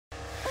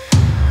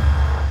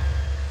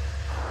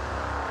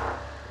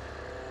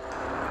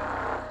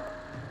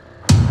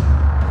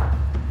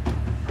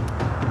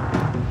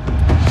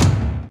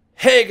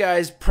Hey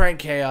guys, Prank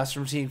Chaos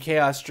from Team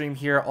Chaos Stream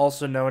here,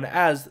 also known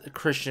as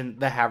Christian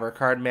the Haver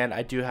Cardman.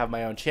 I do have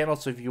my own channel,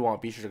 so if you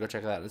want, be sure to go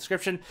check that out in the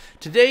description.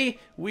 Today,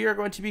 we are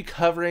going to be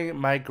covering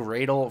my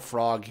Graydle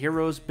Frog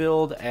Heroes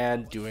build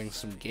and doing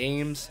some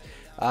games.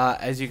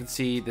 As you can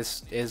see,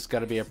 this is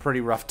going to be a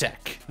pretty rough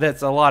deck.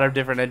 That's a lot of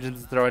different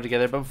engines thrown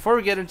together. But before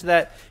we get into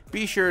that,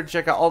 be sure to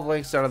check out all the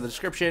links down in the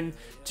description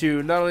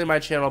to not only my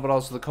channel, but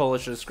also the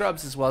Coalition of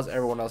Scrubs, as well as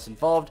everyone else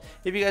involved.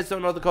 If you guys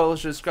don't know the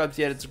Coalition of Scrubs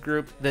yet, it's a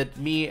group that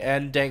me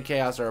and Dank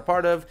Chaos are a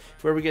part of,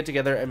 where we get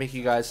together and make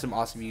you guys some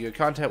awesome Yu-Gi-Oh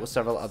content with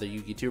several other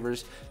Yu-Gi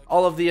tubers.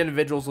 All of the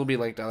individuals will be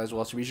linked down as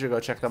well, so be sure to go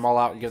check them all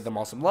out and give them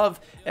all some love.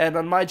 And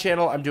on my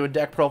channel, I'm doing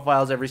deck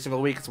profiles every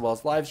single week, as well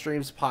as live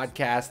streams,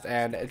 podcasts,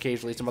 and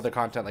occasionally some other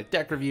content like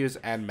deck reviews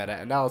and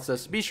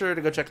meta-analysis. Be sure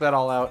to go check that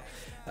all out.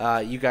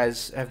 You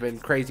guys have been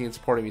crazy in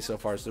supporting me so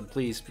far, so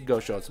please go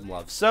show it some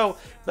love. So,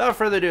 without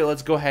further ado,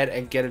 let's go ahead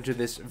and get into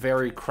this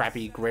very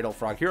crappy Graydle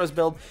Frog Heroes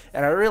build.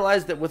 And I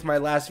realized that with my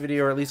last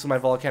video, or at least with my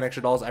Volcanic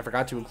Extra Dolls, I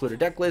forgot to include a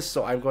deck list,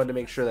 so I'm going to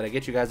make sure that I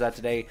get you guys out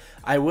today.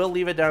 I will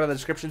leave it down in the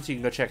description so you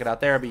can go check it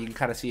out there, but you can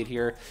kind of see it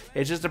here.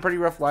 It's just a pretty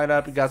rough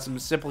lineup. You got some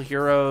simple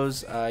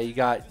heroes, you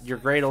got your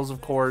Graydles,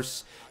 of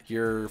course,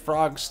 your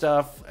frog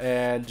stuff,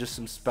 and just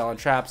some spell and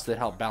traps that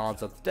help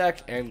balance out the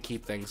deck and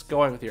keep things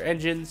going with your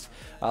engines.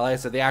 Like I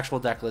said, the actual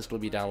deck list will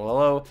be down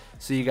below,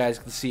 so you guys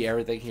can see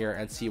everything here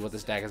and see what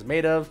this deck is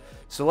made of.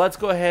 So let's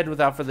go ahead,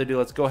 without further ado,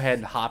 let's go ahead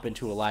and hop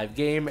into a live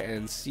game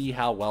and see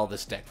how well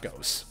this deck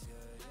goes.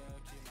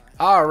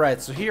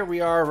 Alright, so here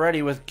we are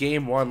ready with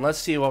game one. Let's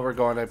see what we're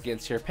going up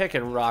against here. Pick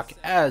and rock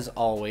as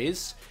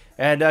always.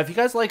 And if you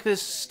guys like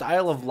this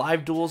style of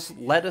live duels,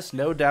 let us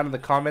know down in the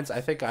comments.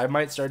 I think I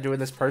might start doing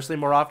this personally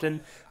more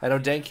often. I know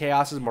Dank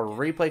Chaos is more of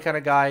a replay kind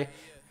of guy,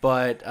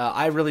 but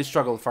I really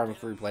struggle with farming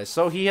for replays.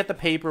 So he hit the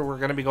paper. We're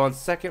going to be going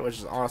second, which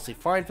is honestly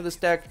fine for this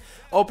deck.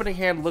 Opening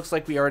hand looks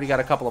like we already got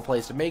a couple of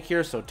plays to make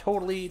here, so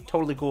totally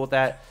cool with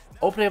that.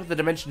 Opening up the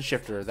Dimension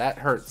Shifter, that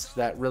hurts.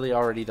 That really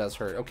already does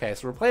hurt. Okay,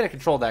 so we're playing a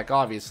control deck,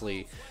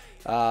 obviously.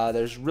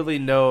 There's really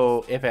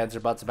no ifs, ands, or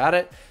buts about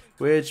it,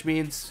 which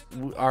means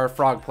our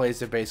frog plays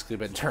have basically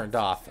been turned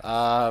off.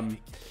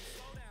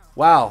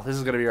 Wow, this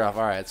is going to be rough.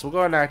 Alright, so we'll go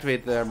ahead and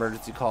activate the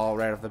emergency call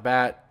right off the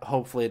bat.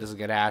 Hopefully it doesn't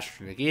get ashed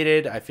or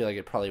negated. I feel like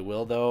it probably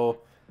will, though.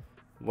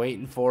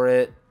 Waiting for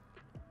it.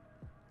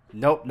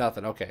 Nope,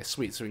 nothing. Okay,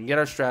 sweet. So we can get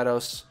our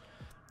Stratos.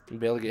 We'll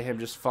be able to get him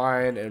just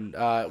fine. And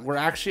we're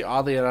actually,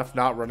 oddly enough,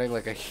 not running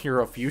like a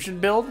Hero Fusion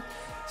build.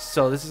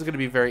 So this is going to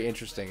be very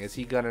interesting. Is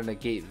he going to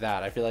negate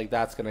that? I feel like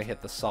that's going to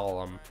hit the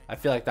Solemn. I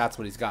feel like that's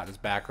what he's got in his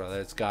back row.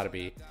 It's got to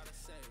be.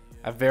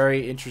 I'm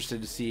very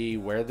interested to see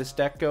where this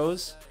deck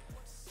goes.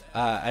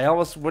 I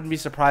almost wouldn't be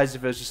surprised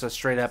if it was just a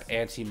straight up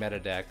anti-meta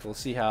deck. We'll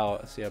see how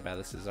bad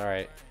this is.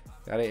 Alright.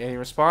 Got any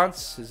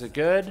response? Is it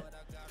good?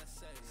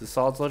 Is the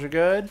Solid Soldier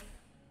good?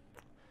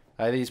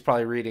 I think he's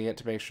probably reading it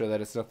to make sure that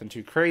it's nothing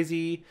too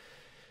crazy.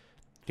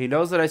 He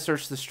knows that I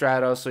searched the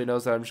Stratos, so he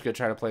knows that I'm just going to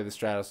try to play the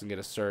Stratos and get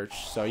a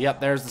search. So, yep,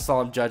 there's the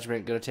Solemn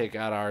Judgment. Going to take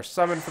out our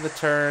summon for the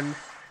turn.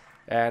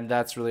 And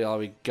that's really all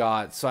we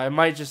got. So I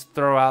might just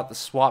throw out the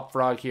Swap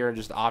Frog here and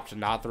just opt to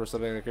not throw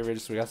something in the graveyard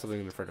just so we got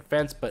something for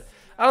defense. But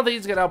I don't think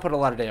he's going to output a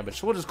lot of damage,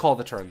 so we'll just call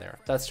the turn there.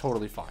 That's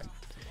totally fine.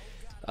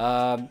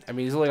 I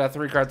mean, he's only got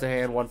 3 cards in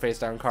hand, 1 face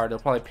down card. He'll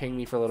probably ping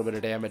me for a little bit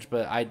of damage,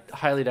 but I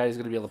highly doubt he's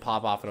going to be able to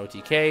pop off an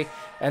OTK.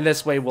 And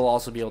this way, we'll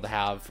also be able to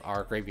have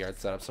our graveyard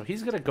set up. So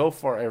he's going to go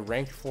for a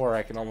rank 4,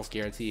 I can almost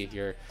guarantee it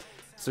here.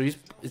 So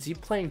is he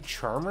playing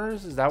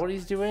Charmers? Is that what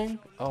he's doing?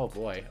 Oh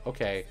boy,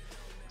 okay.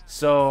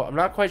 So I'm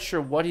not quite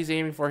sure what he's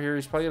aiming for here.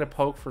 He's probably going to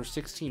poke for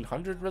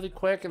 1600 really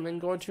quick and then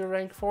go into a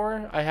rank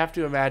 4. I have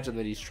to imagine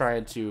that he's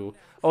trying to...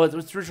 Oh,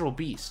 it's Ritual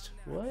Beast.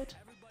 What?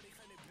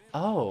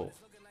 Oh.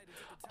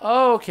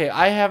 Oh, okay.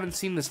 I haven't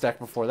seen this deck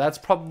before. That's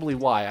probably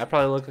why. I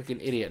probably look like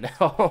an idiot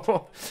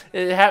now.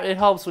 It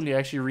helps when you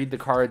actually read the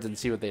cards and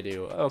see what they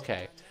do.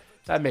 Okay.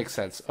 That makes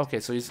sense. Okay,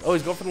 so he's going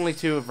for the Link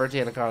 2 of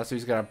Verti Anaconda, so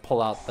he's going to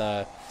pull out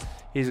the...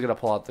 He's going to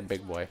pull out the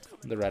big boy.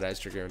 The Red Eyes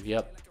Dragoon.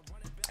 Yep.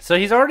 So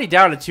he's already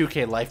down to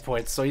 2k life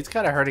points, so he's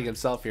kind of hurting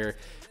himself here.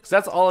 Because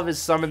that's all of his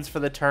summons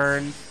for the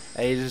turn,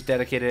 and he just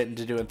dedicated it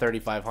into doing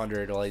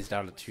 3,500 while he's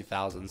down to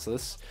 2,000. So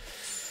this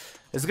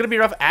is going to be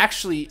rough.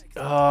 Actually,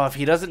 if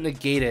he doesn't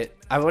negate it,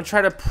 I'm going to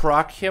try to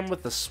proc him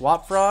with the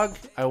Swap Frog.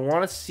 I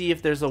want to see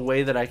if there's a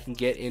way that I can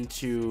get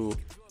into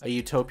a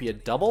Utopia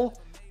double.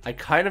 I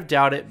kind of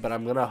doubt it, but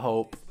I'm going to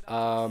hope.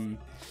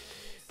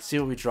 See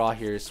what we draw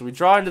here. So we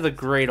draw into the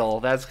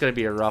Graydle. That's going to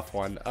be a rough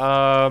one.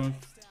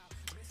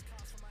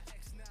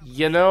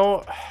 You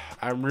know,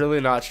 I'm really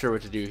not sure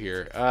what to do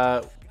here.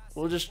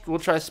 We'll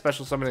try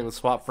special summoning the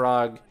Swap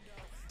Frog,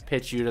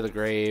 pitch you to the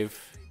grave,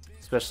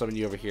 special summon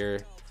you over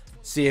here.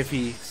 See if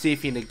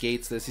he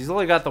negates this. He's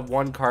only got the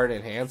 1 card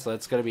in hand, so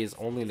that's gonna be his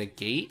only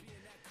negate.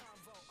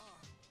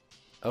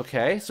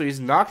 Okay, so he's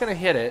not gonna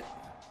hit it.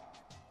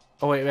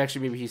 Oh wait,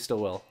 actually maybe he still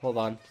will. Hold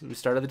on. We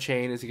started the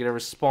chain. Is he gonna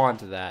respond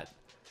to that?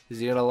 Is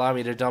he gonna allow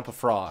me to dump a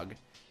frog?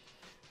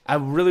 I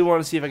really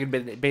want to see if I can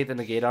bait the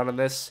negate on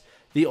this.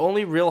 The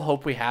only real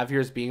hope we have here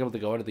is being able to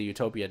go into the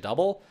Utopia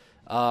double.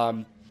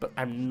 but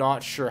I'm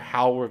not sure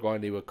how we're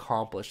going to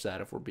accomplish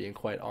that, if we're being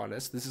quite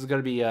honest. This is going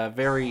to be a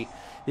very...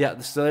 Yeah,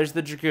 so there's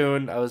the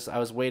Dragoon. I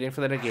was waiting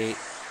for the negate.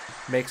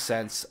 Makes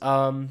sense.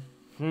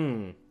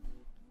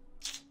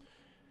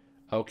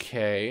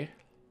 Okay.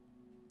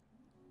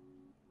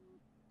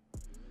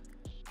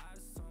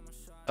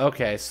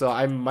 Okay, so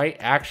I might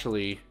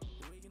actually...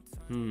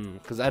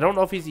 because I don't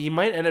know if he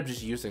might end up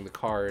just using the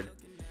card.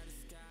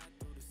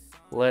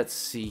 Let's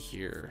see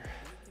here.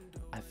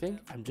 I think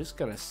I'm just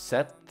gonna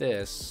set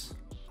this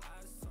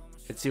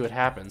and see what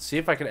happens. See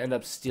if I can end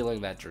up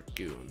stealing that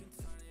Dragoon.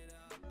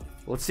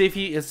 Let's see if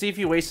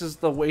he wastes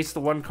the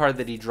one card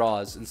that he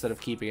draws instead of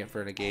keeping it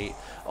for a negate.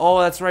 Oh,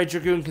 that's right.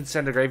 Dragoon can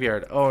send a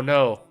graveyard. Oh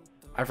no,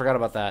 I forgot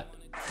about that.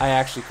 I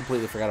actually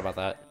completely forgot about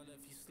that.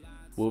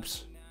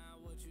 Whoops,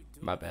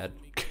 my bad.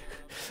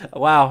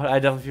 Wow, I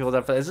definitely feel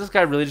that. Is this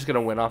guy really just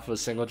gonna win off of a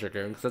single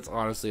Dragoon? Because that's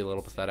honestly a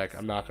little pathetic.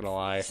 I'm not gonna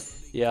lie.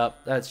 Yep,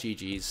 that's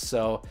GG's.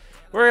 So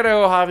we're gonna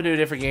go hop into a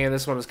different game.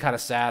 This one was kind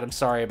of sad. I'm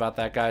sorry about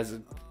that, guys.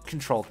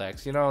 Control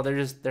decks, you know,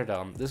 they're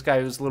dumb. This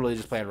guy was literally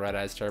just playing Red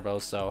Eyes Turbo.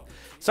 So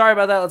sorry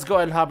about that. Let's go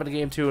ahead and hop into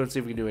game 2 and see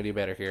if we can do any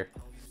better here.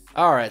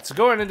 Alright, so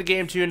going into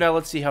game 2 now,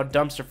 let's see how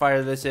dumpster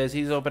fire this is.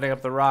 He's opening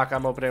up the rock,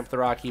 I'm opening up the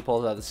rock, he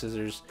pulls out the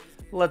scissors.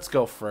 Let's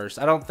go first.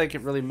 I don't think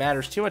it really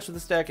matters too much with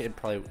this deck. It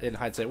probably, in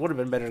hindsight, would have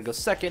been better to go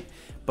second,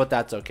 but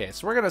that's okay.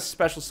 So we're going to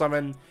special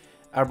summon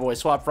our boy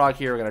Swap Frog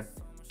here. We're going to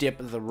dip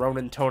the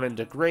Ronin Tonin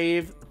to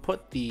grave,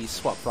 put the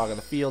Swap Frog on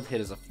the field, hit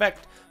his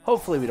effect.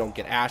 Hopefully we don't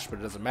get Ash, but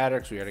it doesn't matter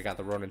because we already got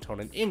the Ronin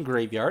Tonin in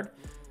graveyard.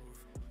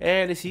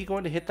 And is he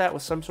going to hit that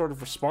with some sort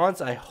of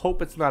response? I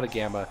hope it's not a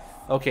Gamma.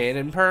 Okay,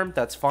 an Imperm,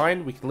 that's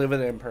fine. We can live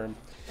with an Imperm.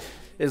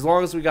 As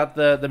long as we got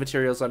the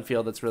materials on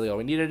field, that's really all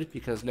we needed,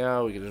 because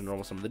now we can just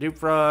normal summon the Dupe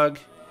Frog.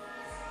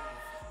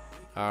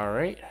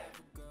 Alright.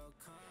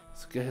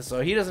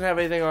 So he doesn't have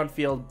anything on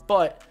field,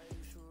 but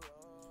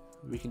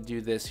we can do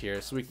this here.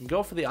 So we can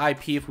go for the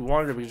IP if we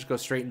wanted, or we can just go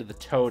straight into the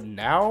Toad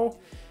now.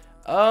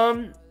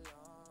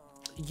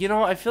 You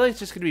know, I feel like it's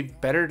just going to be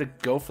better to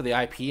go for the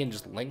IP and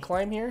just link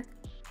climb here.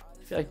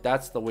 I feel like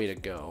that's the way to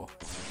go.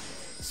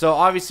 So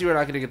obviously we're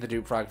not going to get the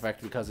Dupe Frog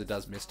effect because it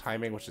does miss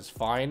timing, which is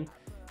fine.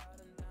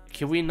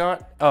 Can we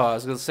not... Oh, I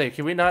was going to say,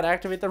 can we not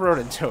activate the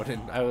Ronin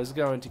Tonin? I was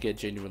going to get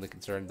genuinely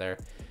concerned there.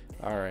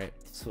 Alright,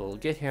 so we'll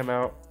get him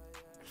out.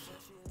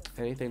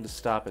 Anything to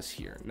stop us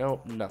here?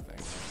 Nope, nothing.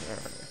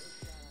 Alright.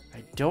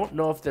 I don't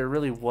know if there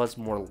really was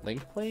more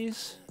link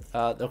plays.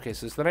 Okay,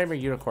 so it's the Nightmare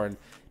Unicorn.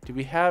 Can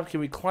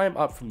we climb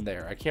up from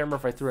there? I can't remember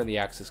if I threw in the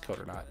access code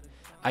or not.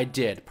 I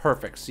did.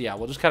 Perfect. So yeah,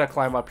 we'll just kind of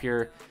climb up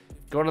here.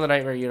 Go into the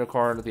Nightmare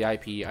Unicorn with the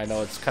IP. I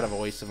know it's kind of a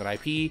waste of an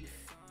IP.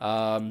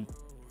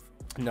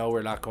 No,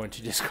 we're not going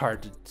to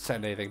discard to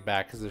send anything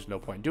back because there's no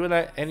point in doing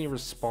that. Any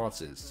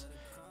responses?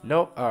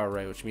 Nope.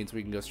 Alright, which means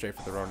we can go straight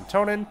for the Ronin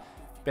Tonin,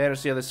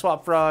 banish the other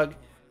Swap Frog,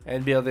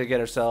 and be able to get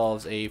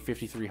ourselves a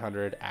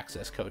 5300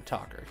 access code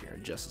talker here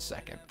in just a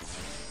second.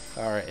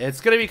 Alright, it's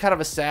going to be kind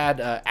of a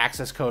sad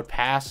access code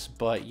pass,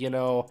 but you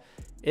know,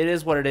 it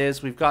is what it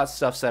is. We've got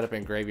stuff set up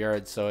in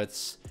graveyard, so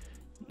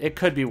it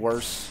could be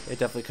worse. It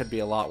definitely could be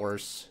a lot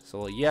worse.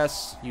 So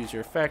yes, use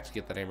your effect,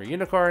 get the Nightmare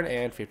Unicorn,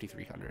 and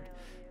 5300.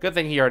 Good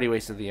thing he already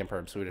wasted the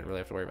Imperm, so we didn't really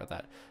have to worry about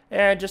that.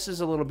 And just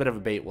as a little bit of a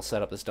bait, we'll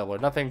set up this double or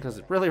nothing,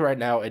 because really right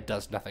now it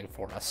does nothing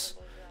for us.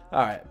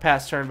 Alright,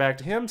 pass turn back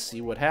to him,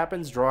 see what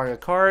happens, drawing a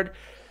card.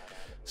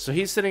 So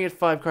he's sitting at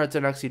 5 cards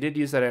in X. He did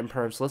use that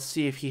Imperm, so let's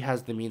see if he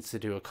has the means to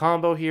do a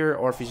combo here,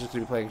 or if he's just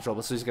going to be playing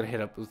control. So he's going to hit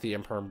up with the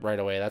Imperm right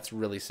away. That's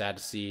really sad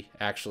to see,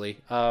 actually.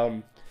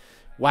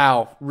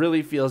 Wow,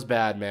 really feels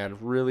bad, man.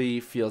 Really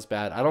feels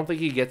bad. I don't think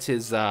he gets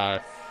his...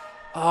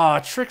 Oh,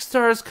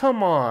 Trickstars,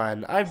 come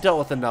on. I've dealt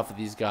with enough of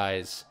these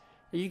guys.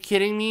 Are you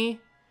kidding me?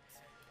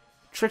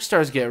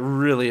 Trickstars get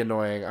really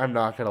annoying, I'm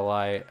not going to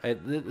lie.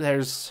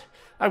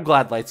 I'm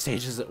glad Light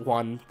Stage is at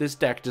 1. This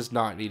deck does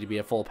not need to be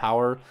at full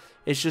power.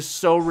 It's just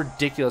so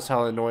ridiculous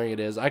how annoying it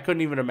is. I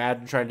couldn't even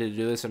imagine trying to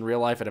do this in real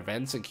life at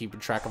events and keeping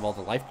track of all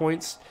the life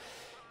points.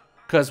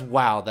 Because,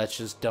 wow, that's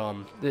just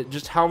dumb.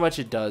 Just how much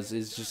it does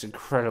is just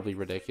incredibly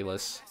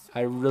ridiculous.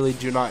 I really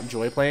do not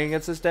enjoy playing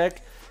against this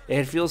deck.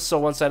 It feels so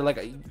one-sided.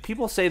 Like,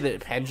 people say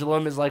that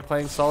Pendulum is like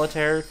playing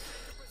Solitaire.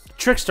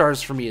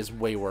 Trickstars for me is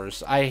way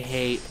worse. I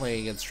hate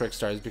playing against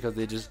Trickstars because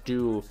they just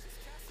do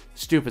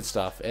stupid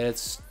stuff. And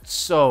it's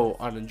so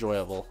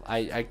unenjoyable.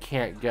 I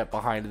can't get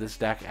behind this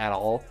deck at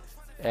all.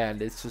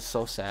 And it's just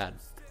so sad.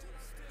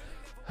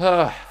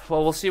 Well,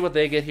 we'll see what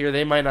they get here.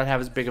 They might not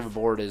have as big of a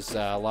board as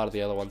a lot of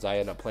the other ones I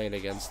end up playing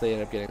against. They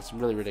end up getting some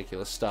really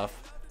ridiculous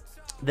stuff.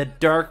 The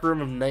Dark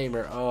Room of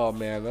Nightmare. Oh,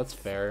 man, that's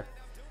fair.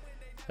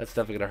 That's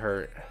definitely going to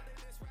hurt.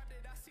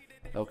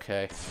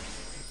 Okay.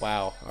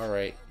 Wow.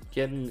 Alright.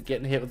 Getting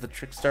hit with the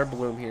Trickstar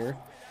Bloom here.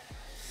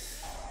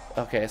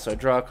 Okay, so I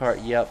draw a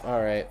card. Yep,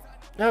 alright.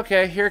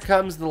 Okay, here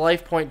comes the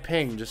life point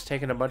ping. Just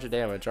taking a bunch of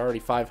damage. Already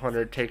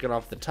 500 taken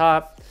off the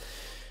top.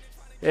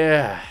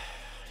 Yeah.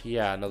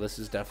 Yeah, no, this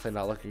is definitely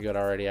not looking good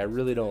already. I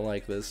really don't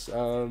like this.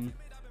 Hopefully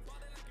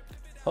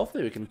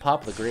we can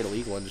pop the Graydle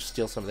Eagle and just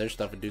steal some of their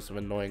stuff and do some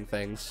annoying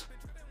things.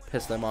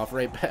 Piss them off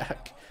right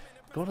back.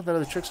 Going to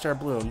another Trickstar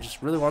Bloom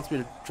just really wants me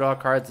to draw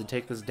cards and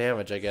take this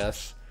damage, I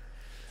guess.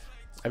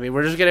 I mean,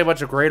 we're just getting a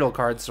bunch of Graydle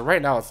cards, so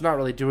right now it's not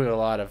really doing a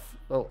lot of,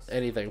 well,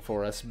 anything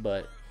for us,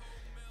 but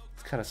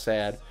it's kind of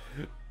sad.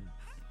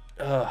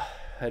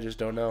 I just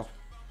don't know.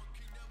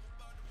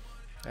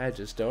 I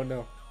just don't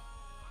know.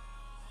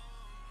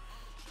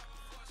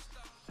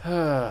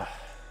 Oh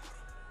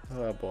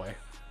boy.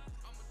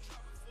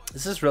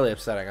 This is really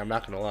upsetting, I'm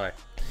not gonna lie.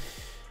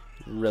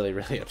 Really,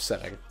 really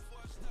upsetting.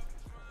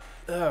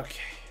 Okay.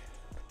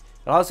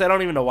 And honestly, I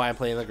don't even know why I'm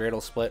playing the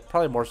Graydle split.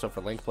 Probably more so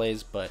for link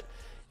plays, but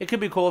it could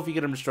be cool if you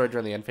get them destroyed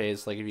during the end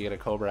phase. Like if you get a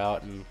Cobra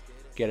out and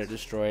get it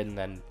destroyed and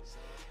then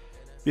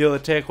be able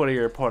to take one of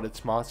your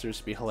opponent's monsters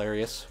to be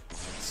hilarious.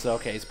 So,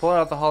 okay, he's pulling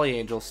out the Holly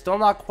Angel. Still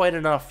not quite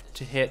enough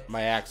to hit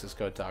my Axis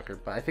Code Talker,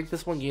 but I think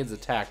this one gains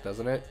attack,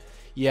 doesn't it?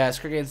 Yeah,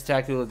 Screw gains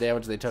attack due to the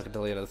damage they took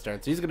until the end of the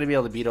turn. So he's going to be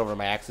able to beat over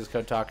my Axis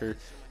Code Talker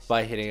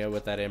by hitting it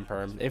with that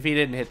Imperm. If he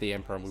didn't hit the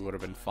Imperm, we would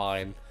have been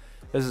fine.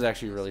 This is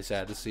actually really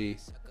sad to see.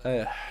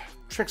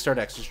 Trickstar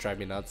decks just drive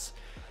me nuts.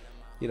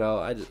 You know,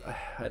 I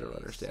don't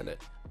understand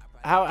it.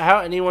 How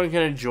anyone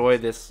can enjoy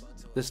this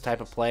type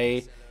of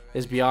play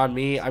is beyond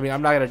me. I mean,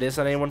 I'm not going to diss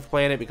on anyone for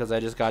playing it because I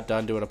just got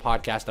done doing a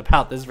podcast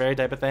about this very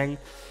type of thing.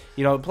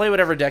 You know, play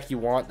whatever deck you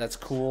want. That's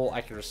cool.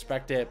 I can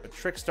respect it. But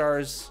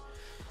Trickstars,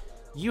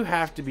 you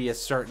have to be a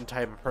certain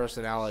type of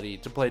personality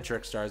to play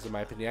Trickstars, in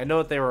my opinion. I know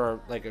that they were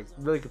like a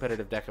really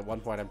competitive deck at one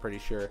point, I'm pretty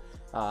sure.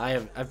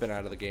 I've been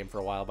out of the game for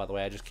a while, by the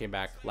way. I just came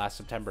back last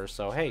September.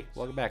 So, hey,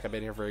 welcome back. I've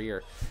been here for a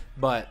year.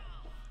 But,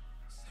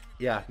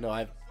 yeah,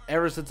 no,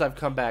 ever since I've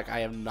come back, I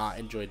have not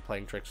enjoyed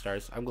playing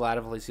Trickstars. I'm glad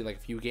I've only seen like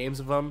a few games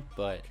of them,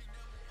 but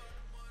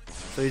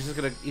so he's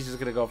just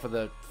gonna go for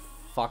the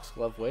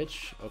Foxglove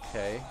Witch.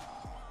 Okay.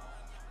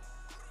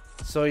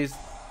 So he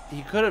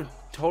could have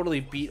totally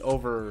beat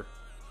over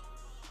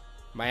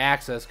my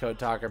Access Code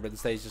Talker, but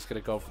instead he's just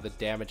gonna go for the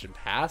damage and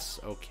pass.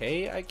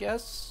 Okay, I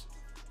guess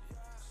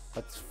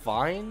that's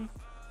fine.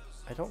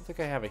 I don't think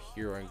I have a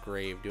hero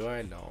engraved, do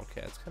I? No.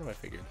 Okay, that's kind of what I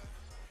figured.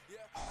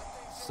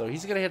 So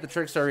he's gonna hit the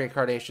Trickstar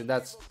Reincarnation.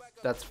 That's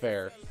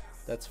fair.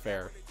 That's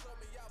fair.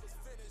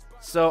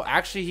 So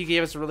actually, he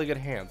gave us a really good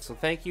hand. So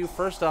thank you.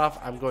 First off,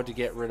 I'm going to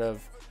get rid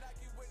of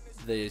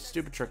the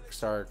stupid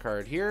Trickstar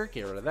card here.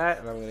 Get rid of that,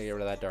 and I'm gonna get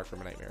rid of that Dark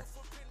Room Nightmare.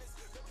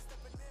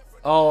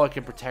 Oh, it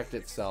can protect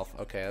itself.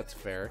 Okay, that's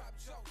fair.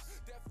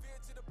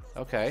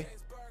 Okay,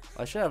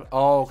 I should have.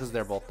 Oh, because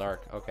they're both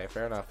dark. Okay,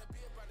 fair enough.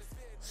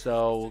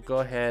 So we'll go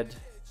ahead.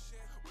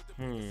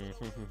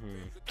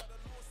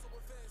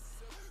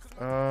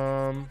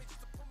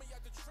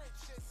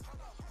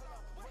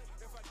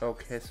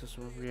 Okay, so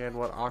we had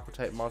one Aqua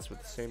type monster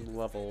with the same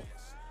level.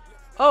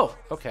 Oh,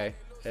 okay.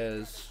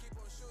 As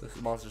this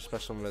monster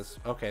special is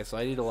okay, so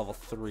I need a level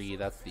 3.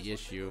 That's the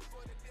issue.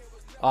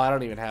 Oh, I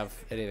don't even have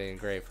anything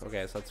engraved.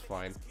 Okay, so that's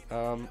fine.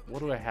 What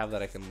do I have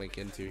that I can link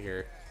into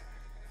here?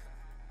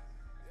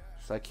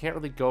 So I can't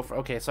really go for.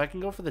 Okay, so I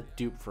can go for the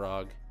Dupe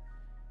Frog,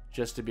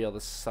 just to be able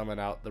to summon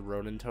out the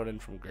Ronin Totem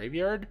from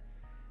Graveyard.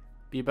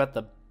 Be about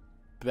the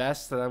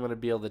best that I'm going to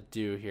be able to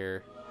do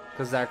here,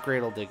 because that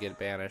Graydle did get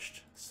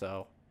banished.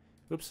 So,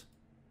 oops.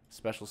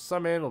 Special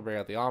summon. We'll bring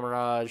out the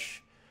Amirage.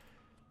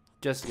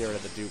 Just to get rid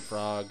of the Dupe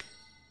Frog.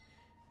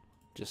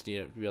 Just need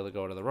to be able to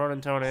go to the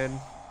Ronin Totem.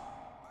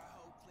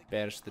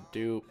 Banish the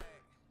Dupe.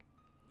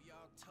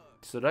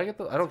 So do I get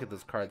the? I don't get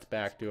those cards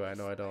back, do I?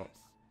 No, I don't.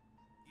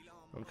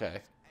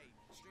 Okay,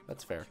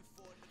 that's fair.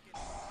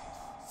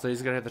 So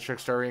he's gonna hit the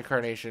Trickstar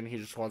Reincarnation. He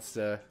just wants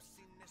to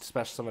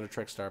special summon a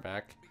Trickstar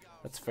back.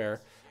 That's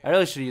fair. I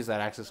really should use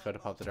that access code to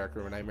pop the Dark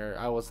Room Nightmare.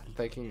 I wasn't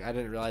thinking. I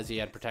didn't realize he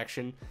had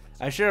protection.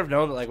 I should have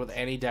known that, like, with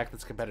any deck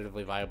that's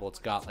competitively viable, it's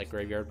got like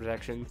graveyard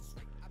protection.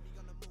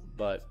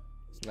 But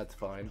that's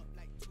fine.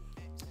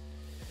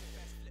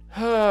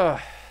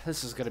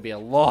 This is gonna be a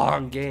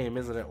long game,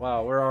 isn't it?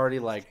 Wow, we're already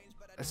like,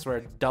 I swear,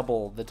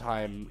 double the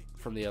time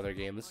from the other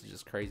game. This is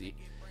just crazy.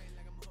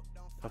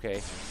 Okay,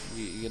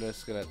 you're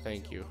just gonna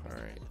thank you. All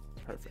right,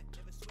 perfect.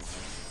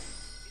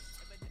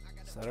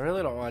 So I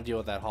really don't want to deal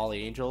with that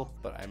Holly Angel,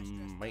 but I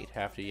might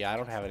have to. Yeah, I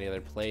don't have any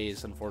other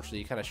plays, unfortunately.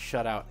 You kind of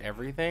shut out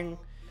everything.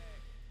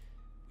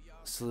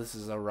 So this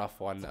is a rough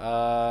one.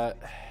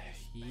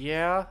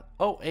 Yeah.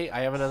 Oh, hey, I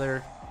have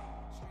another.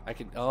 I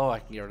can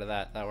get rid of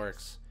that. That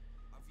works.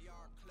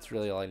 That's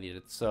really all I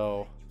needed.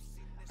 So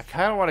I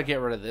kind of want to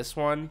get rid of this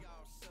one.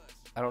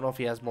 I don't know if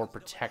he has more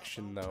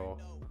protection, though.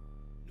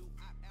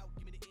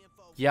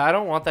 Yeah, I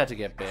don't want that to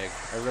get big.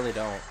 I really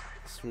don't.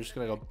 So we're just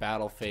going to go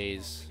battle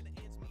phase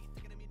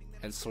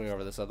and swing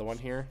over this other one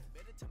here,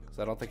 because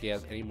I don't think he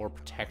has any more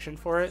protection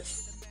for it.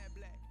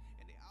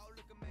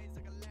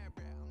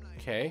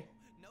 Okay.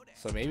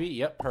 So maybe,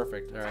 yep,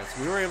 perfect. Alright,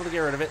 so we were able to get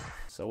rid of it.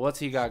 So what's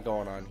he got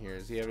going on here?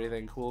 Does he have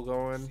anything cool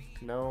going?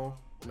 No?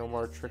 No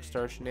more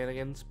Trickstar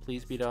shenanigans?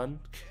 Please be done.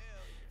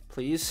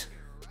 Please?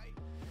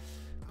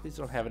 Please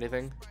don't have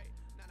anything.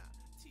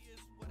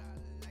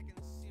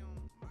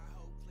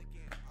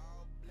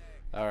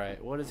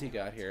 Alright, what has he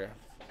got here?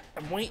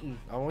 I'm waiting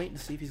to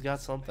see if he's got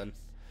something.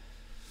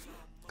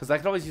 Because I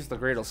can always use the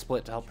Graydle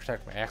split to help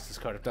protect my access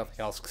code if nothing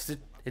else. Because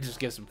It just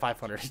gives him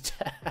 500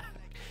 attack.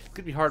 It's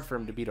gonna be hard for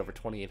him to beat over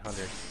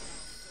 2,800.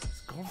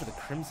 He's going for the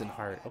Crimson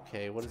Heart.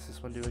 Okay, what does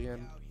this one do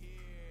again?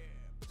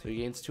 So he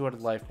gains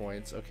 200 life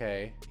points.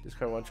 Okay.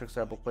 Discard one trick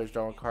star. Both players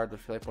draw one card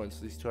with life points.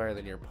 So these two higher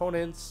than your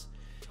opponents.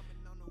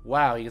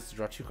 Wow, he gets to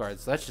draw 2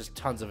 cards. That's just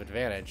tons of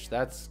advantage.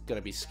 That's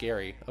gonna be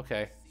scary.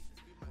 Okay.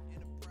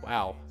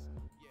 Wow.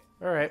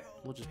 Alright,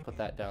 we'll just put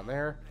that down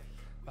there.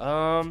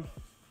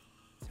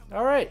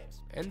 Alright,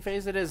 end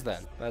phase it is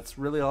then. That's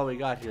really all we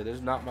got here.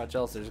 There's not much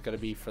else there's gonna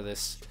be for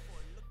this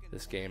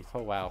game.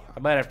 Oh wow. I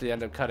might have to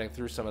end up cutting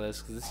through some of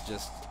this because this is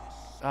just...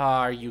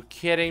 are you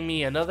kidding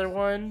me? Another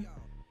one?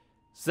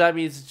 So that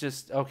means it's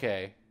just...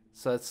 okay.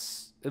 So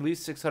that's at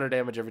least 600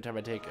 damage every time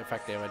I take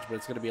effect damage, but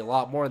it's gonna be a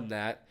lot more than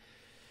that.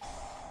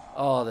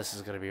 Oh, this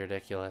is gonna be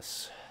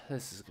ridiculous.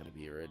 This is gonna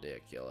be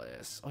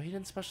ridiculous. Oh, he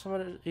didn't special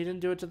summon it. He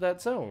didn't do it to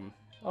that zone.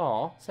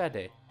 Aw, sad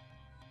day.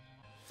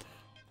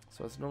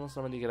 So it's normal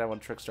summon. You can add one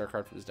Trickstar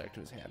card from his deck to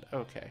his hand.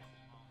 Okay.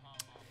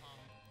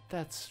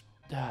 That's...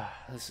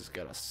 this is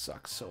gonna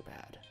suck so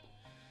bad.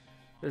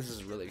 This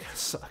is really gonna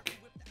suck.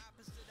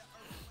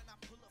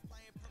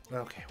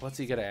 Okay, what's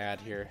he gonna add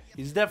here?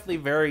 He's definitely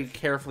very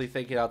carefully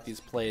thinking out these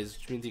plays,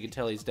 which means you can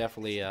tell he's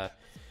definitely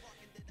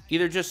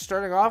either just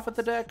starting off with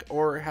the deck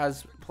or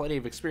has plenty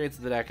of experience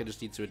in the deck and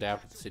just needs to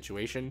adapt to the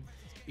situation.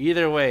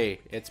 Either way,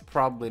 it's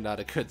probably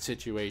not a good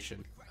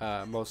situation.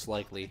 Most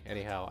likely,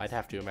 anyhow, I'd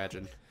have to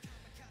imagine.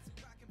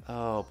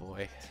 Oh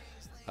boy.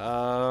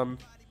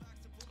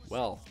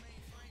 Well,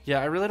 yeah,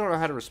 I really don't know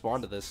how to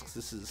respond to this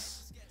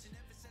because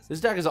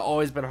this deck has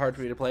always been hard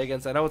for me to play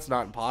against. I know it's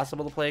not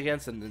impossible to play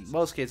against, and in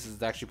most cases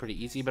it's actually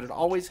pretty easy, but it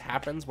always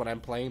happens when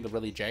I'm playing the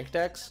really jank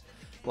decks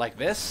like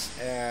this,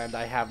 and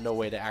I have no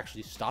way to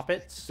actually stop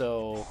it.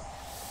 So,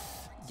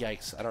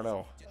 yikes! I don't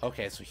know.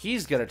 Okay, so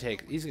he's gonna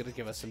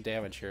give us some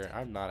damage here.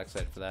 I'm not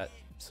excited for that.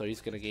 So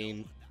he's gonna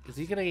gain. Is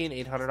he gonna gain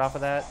 800 off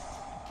of that?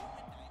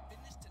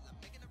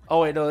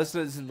 Oh wait, no, this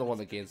isn't the one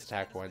that gains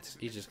attack points.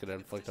 He's just gonna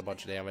inflict a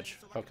bunch of damage.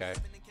 Okay,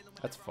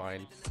 that's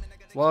fine.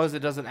 As long as it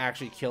doesn't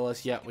actually kill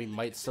us yet, we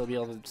might still be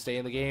able to stay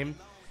in the game.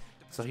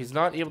 So he's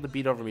not able to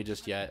beat over me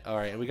just yet. All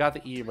right, and we got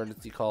the E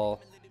emergency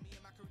call,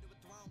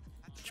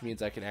 which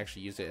means I can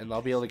actually use it, and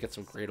I'll be able to get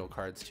some Graydle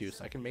cards too,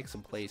 so I can make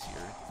some plays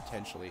here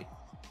potentially.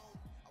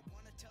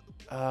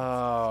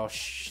 Oh,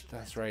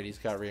 that's right. He's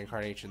got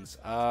reincarnations.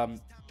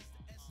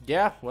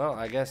 Yeah, well,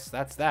 I guess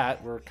that's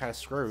that. We're kind of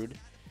screwed.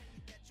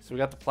 So we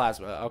got the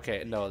plasma.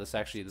 Okay, no, this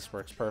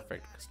works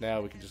perfect. Because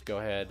now we can just go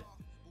ahead.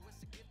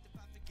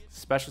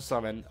 Special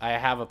summon. I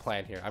have a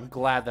plan here. I'm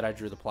glad that I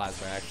drew the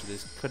plasma, actually.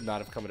 This could not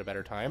have come at a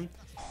better time.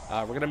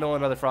 We're going to mill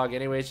another frog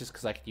anyways, just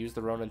because I could use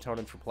the Ronin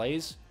Tonin for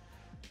plays.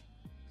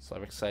 So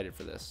I'm excited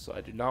for this. So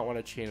I do not want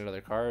to chain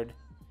another card.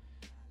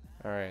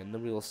 Alright, and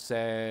then we will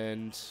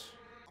send...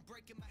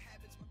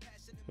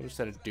 we'll just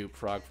send a dupe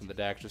frog from the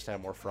deck, just to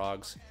have more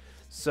frogs.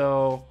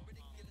 So...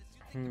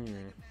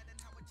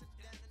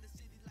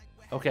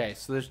 okay,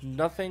 so there's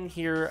nothing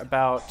here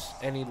about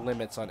any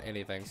limits on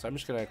anything. So I'm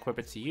just going to equip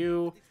it to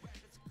you.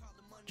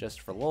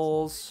 Just for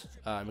lulz.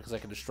 Because I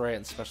can destroy it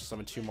and special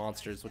summon 2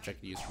 monsters, which I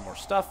can use for more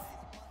stuff.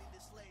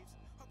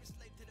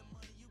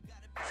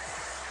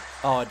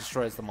 Oh, it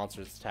destroys the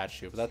monster it's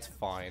attached to, but that's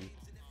fine.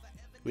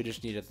 We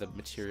just needed the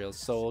materials.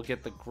 So we'll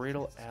get the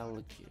Graydle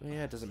alligator.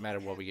 Yeah, it doesn't matter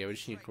what we get. We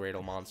just need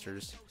Graydle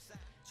monsters.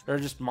 Or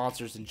just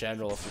monsters in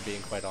general, if we're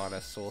being quite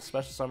honest. So we'll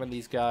special summon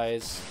these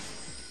guys.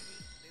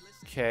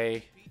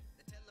 Okay.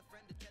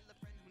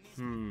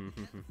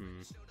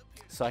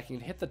 So I can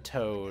hit the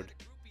toad.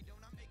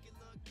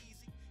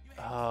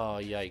 Oh,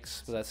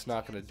 yikes. But that's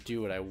not going to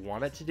do what I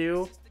want it to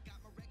do.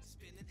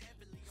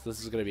 So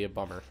this is going to be a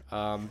bummer.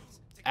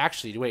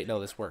 Actually, wait, no,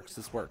 this works.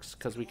 This works,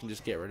 because we can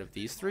just get rid of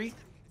these 3.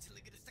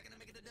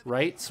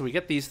 Right? So we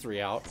get these 3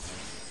 out.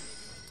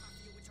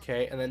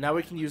 Okay, and then now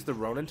we can use the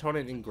Ronin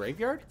Tonin in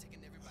Graveyard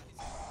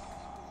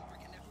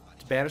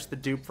to banish the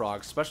dupe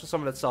frog, special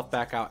summon itself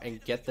back out,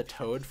 and get the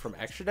toad from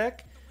extra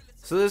deck.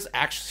 So this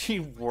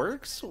actually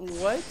works?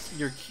 What?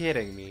 You're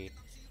kidding me.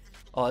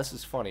 Oh, this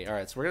is funny.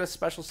 Alright, so we're going to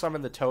special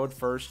summon the toad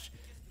first,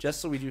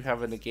 just so we do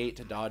have a negate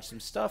to dodge some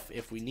stuff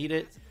if we need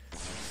it.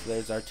 So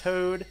there's our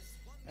toad.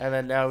 And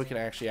then now we can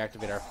actually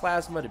activate our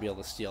plasma to be able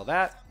to steal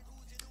that.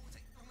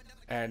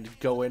 And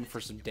go in for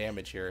some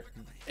damage here.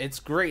 It's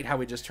great how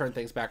we just turn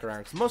things back around,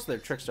 because most of their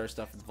Trickstar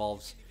stuff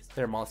involves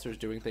their monsters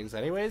doing things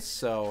anyways.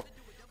 So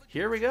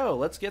here we go.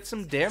 Let's get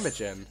some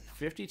damage in.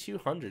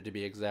 5,200 to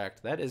be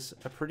exact. That is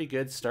a pretty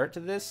good start to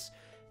this.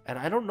 And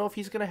I don't know if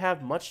he's going to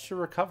have much to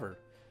recover.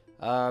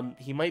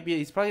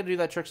 He's probably going to do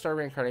that Trickstar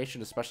reincarnation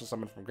to special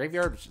summon from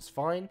Graveyard, which is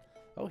fine.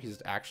 Oh,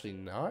 he's actually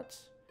not?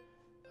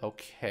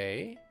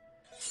 Okay.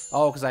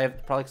 Oh,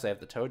 probably because I have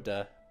the toad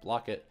to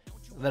block it.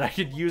 Then I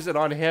could use it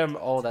on him.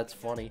 Oh, that's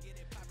funny.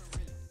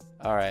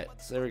 Alright,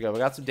 so there we go. We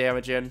got some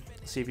damage in.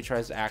 Let's see if he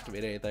tries to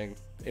activate anything.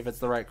 If it's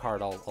the right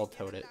card, I'll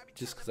toad it.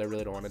 Just because I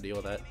really don't want to deal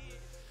with that.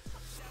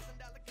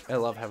 I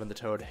love having the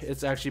toad.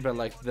 It's actually been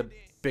like the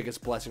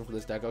biggest blessing for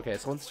this deck. Okay,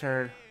 so once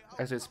turn,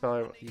 activate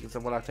spell, you can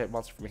send 1 archetype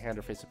monster from your hand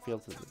or face the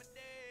field.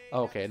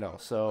 Okay, no,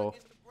 so...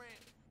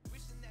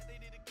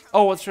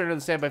 Oh, let's turn into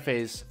the standby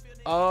phase.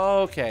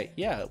 Okay,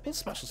 yeah, we'll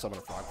special summon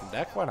a frog from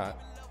deck. Why not?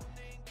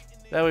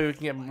 That way we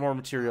can get more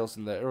materials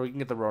in the, or we can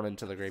get the Ronin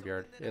into the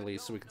graveyard at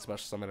least, so we can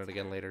special summon it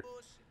again later.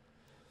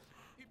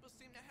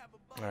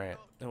 All right,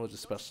 then we'll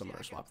just special summon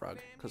our swap frog,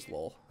 cause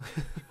lol.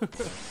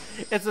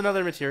 It's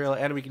another material,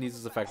 and we can use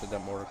this effect to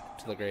dump more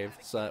to the grave,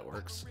 so that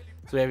works.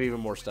 So we have even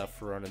more stuff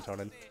for Ronin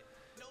Tonin.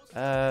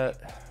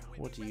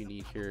 What do you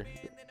need here?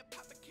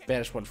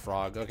 Banish one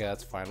frog. Okay,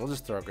 that's fine. We'll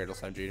just throw a Graydle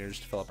Slime Jr.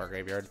 just to fill up our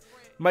graveyard.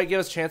 Might give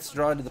us a chance to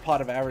draw into the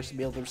Pot of Avarice and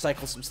be able to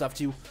recycle some stuff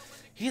too.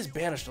 He has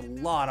banished a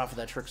lot off of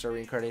that Trickstar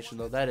reincarnation,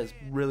 though. That has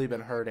really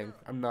been hurting.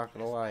 I'm not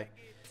gonna lie.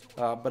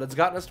 But it's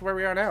gotten us to where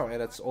we are now,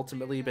 and it's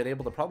ultimately been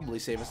able to probably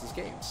save us this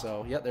game.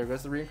 So, yeah, there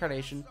goes the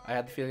reincarnation. I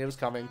had the feeling it was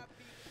coming.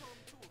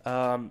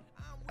 I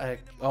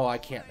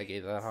can't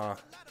negate that, huh?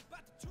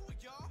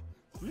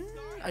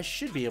 I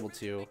should be able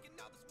to.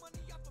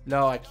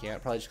 No, I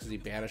can't. Probably just because he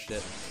banished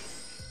it.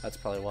 That's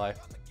probably why.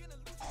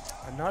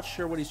 I'm not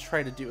sure what he's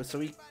trying to do, so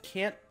he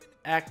can't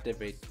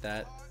activate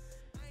that.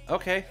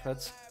 Okay,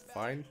 that's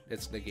fine.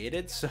 It's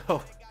negated,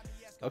 so...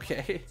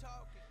 Okay.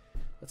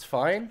 That's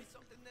fine.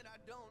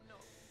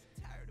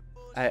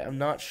 I'm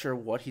not sure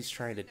what he's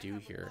trying to do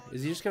here.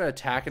 Is he just going to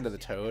attack into the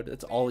Toad?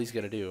 That's all he's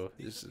going to do,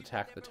 is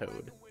attack the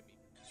Toad.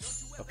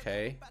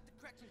 Okay.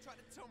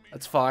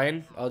 That's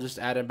fine. I'll just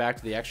add him back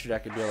to the extra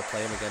deck and be able to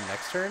play him again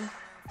next turn.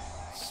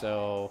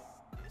 So,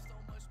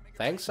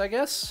 thanks, I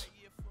guess?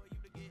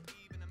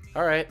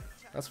 Alright,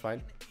 that's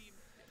fine.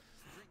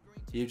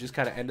 You just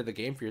kind of ended the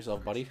game for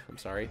yourself, buddy. I'm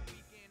sorry.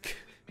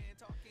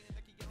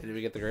 And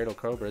we get the Graydle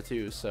Cobra,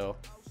 too, so...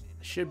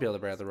 I should be able to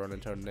bring out the Ronin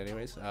Tonin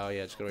anyways. Oh,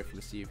 yeah, just gotta wait for him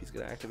to see if he's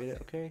gonna activate it.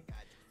 Okay.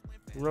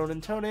 Ronin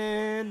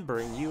Tonin,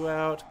 bring you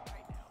out.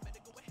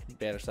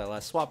 Banish that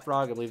last swap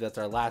frog. I believe that's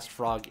our last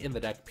frog in the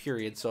deck,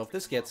 period. So if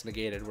this gets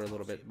negated, we're a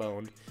little bit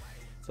boned.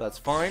 So that's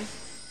fine.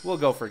 We'll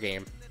go for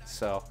game.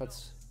 So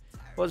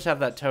we'll just have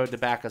that Toad to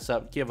back us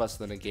up, give us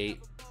the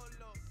negate,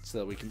 so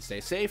that we can stay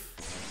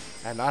safe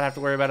and not have to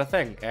worry about a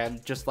thing.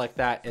 And just like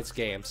that, it's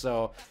game.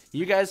 So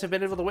you guys have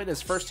been able to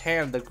witness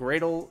firsthand the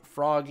Graydle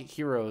Frog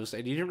heroes,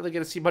 and you didn't really get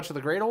to see much of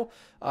the Graydle.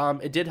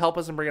 It did help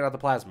us in bringing out the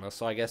Plasma,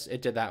 so I guess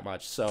it did that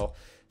much. So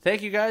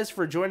thank you guys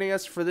for joining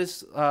us for this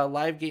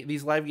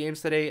these live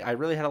games today. I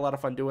really had a lot of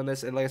fun doing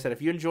this, and like I said,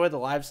 if you enjoy the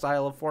live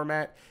style of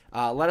format,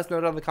 let us know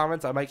down in the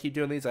comments. I might keep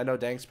doing these. I know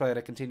Dank's probably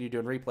going to continue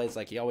doing replays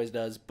like he always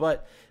does,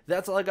 but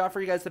that's all I got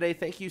for you guys today.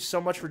 Thank you so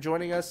much for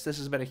joining us. This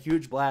has been a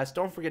huge blast.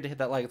 Don't forget to hit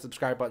that like and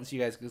subscribe button so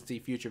you guys can see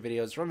future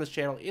videos from this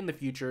channel in the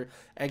future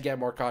and get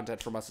more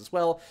content from us as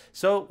well.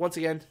 So once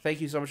again,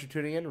 thank you so much for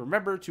tuning in.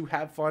 Remember to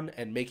have fun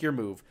and make your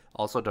move.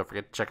 Also, don't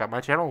forget to check out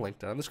my channel, link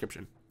down in the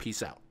description.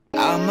 Peace out.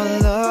 I'm a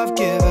love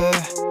giver,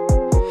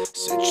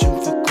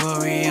 searching for